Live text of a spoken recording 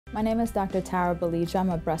My name is Dr. Tara Balija. I'm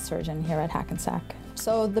a breast surgeon here at Hackensack.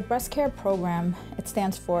 So the breast care program, it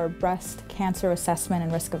stands for Breast Cancer Assessment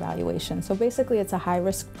and Risk Evaluation. So basically it's a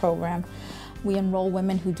high-risk program. We enroll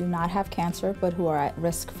women who do not have cancer but who are at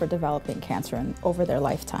risk for developing cancer over their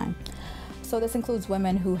lifetime. So this includes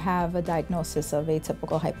women who have a diagnosis of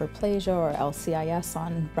atypical hyperplasia or LCIS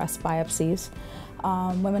on breast biopsies,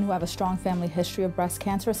 women who have a strong family history of breast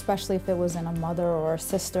cancer, especially if it was in a mother or a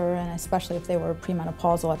sister, and especially if they were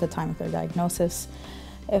premenopausal at the time of their diagnosis.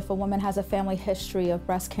 If a woman has a family history of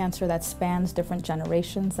breast cancer that spans different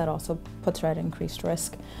generations, that also puts her at increased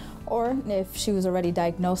risk. Or if she was already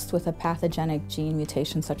diagnosed with a pathogenic gene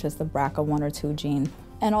mutation such as the BRCA1 or 2 gene.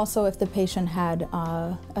 And also if the patient had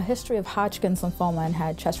a history of Hodgkin's lymphoma and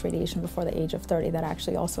had chest radiation before the age of 30, that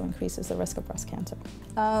actually also increases the risk of breast cancer.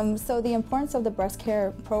 So the importance of the breast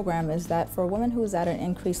care program is that for a woman who's at an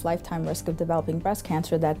increased lifetime risk of developing breast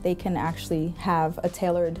cancer, that they can actually have a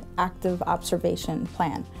tailored active observation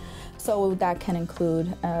plan. So that can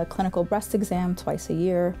include a clinical breast exam twice a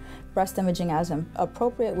year, breast imaging as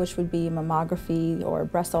appropriate, which would be mammography or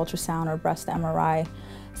breast ultrasound or breast MRI.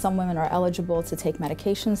 Some women are eligible to take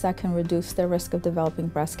medications that can reduce their risk of developing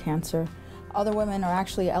breast cancer. Other women are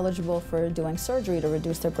actually eligible for doing surgery to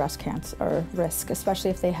reduce their breast cancer risk, especially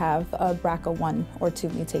if they have a BRCA1 or 2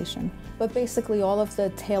 mutation. But basically all of the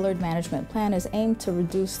tailored management plan is aimed to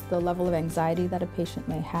reduce the level of anxiety that a patient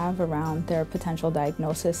may have around their potential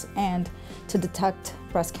diagnosis and to detect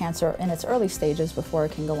breast cancer in its early stages before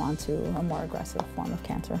it can go on to a more aggressive form of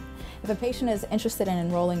cancer. If a patient is interested in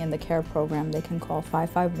enrolling in the C.A.R.E program, they can call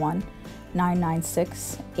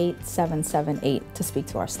 551-996-8778 to speak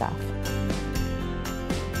to our staff.